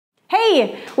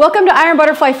Hey, welcome to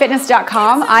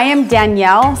IronButterflyFitness.com. I am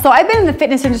Danielle. So I've been in the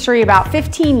fitness industry about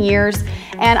 15 years,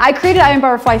 and I created Iron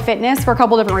Butterfly Fitness for a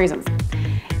couple different reasons.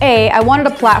 A, I wanted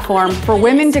a platform for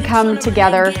women to come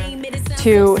together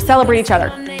to celebrate each other.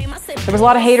 There was a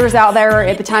lot of haters out there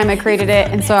at the time I created it,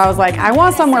 and so I was like, I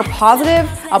want somewhere positive,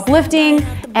 uplifting,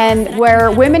 and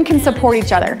where women can support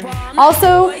each other.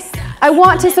 Also, I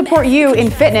want to support you in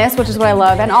fitness, which is what I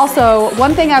love. And also,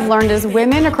 one thing I've learned is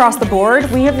women across the board,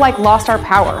 we have lost our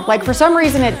power. For some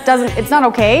reason, it's not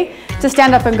okay to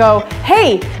stand up and go,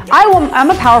 hey, I'm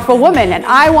a powerful woman and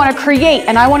I want to create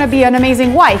and I want to be an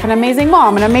amazing wife, an amazing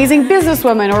mom, an amazing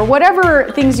businesswoman, or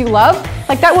whatever things you love.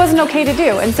 That wasn't okay to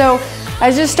do. And so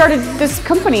I just started this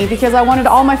company because I wanted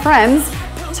all my friends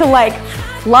to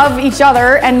love each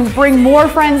other and bring more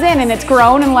friends in, and it's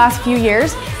grown in the last few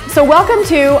years. So welcome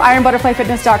to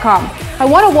IronButterflyFitness.com. I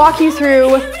want to walk you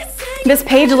through this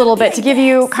page a little bit to give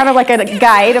you kind of a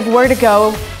guide of where to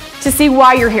go to see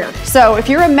why you're here. So if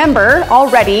you're a member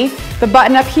already, the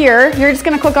button up here, you're just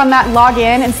going to click on that, log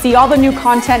in, and see all the new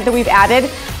content that we've added,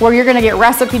 where you're going to get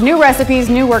new recipes,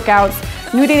 new workouts,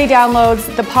 new daily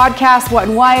downloads. The podcast, What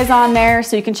and Why, is on there,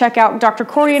 so you can check out Dr.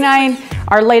 Corey and I,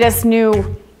 our latest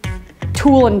new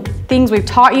tool and things we've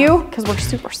taught you, because we're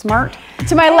super smart.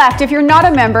 To my left, if you're not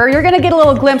a member, you're gonna get a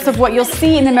little glimpse of what you'll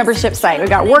see in the membership site. We've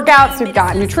got workouts, we've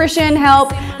got nutrition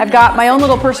help, I've got my own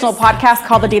little personal podcast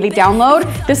called The Daily Download.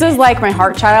 This is like my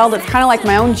heart child. It's kind of like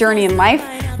my own journey in life,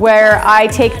 where I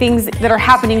take things that are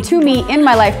happening to me in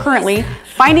my life currently,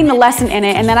 finding the lesson in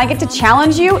it, and then I get to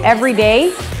challenge you every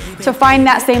day to find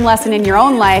that same lesson in your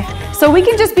own life, so we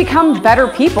can just become better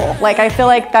people. I feel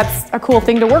like that's a cool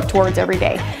thing to work towards every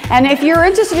day. And if you're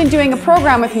interested in doing a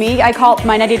program with me, I call it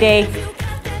my 90 day,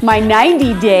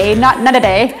 not a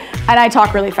day, and I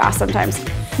talk really fast sometimes.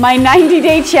 My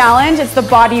 90-day challenge, it's the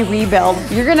body rebuild.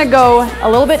 You're gonna go a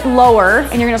little bit lower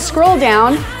and you're gonna scroll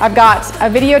down. I've got a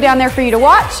video down there for you to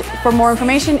watch for more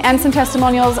information and some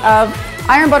testimonials of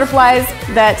Iron Butterflies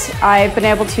that I've been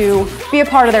able to be a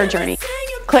part of their journey.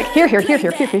 Click here,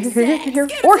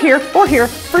 or here,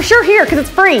 for sure here, because it's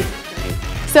free.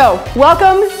 So,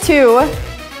 welcome to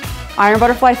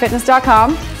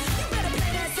IronButterflyFitness.com.